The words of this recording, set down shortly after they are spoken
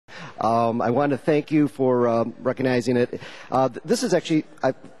I want to thank you for recognizing it. This is actually,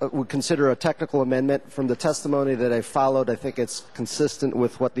 I would consider a technical amendment. From the testimony that I followed, I think it's consistent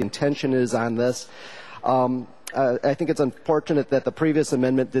with what the intention is on this. I think it's unfortunate that the previous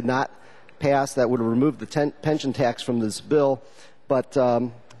amendment did not pass. That would have removed the pension tax from this bill. But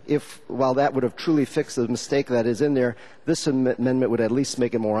while that would have truly fixed the mistake that is in there, this amendment would at least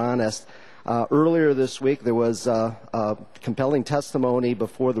make it more honest. Earlier this week, there was compelling testimony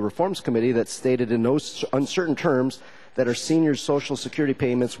before the Reforms Committee that stated in no uncertain terms that our seniors' Social Security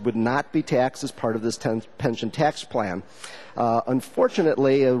payments would not be taxed as part of this pension tax plan.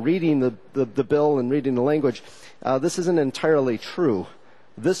 Unfortunately, reading the bill and reading the language, this isn't entirely true.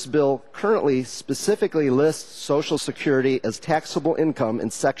 This bill currently specifically lists Social Security as taxable income in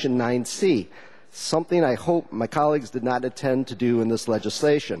Section 9C, something I hope my colleagues did not intend to do in this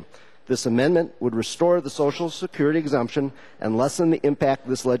legislation. This amendment would restore the Social Security exemption and lessen the impact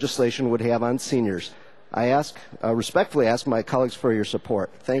this legislation would have on seniors. I respectfully ask my colleagues for your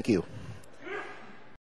support. Thank you.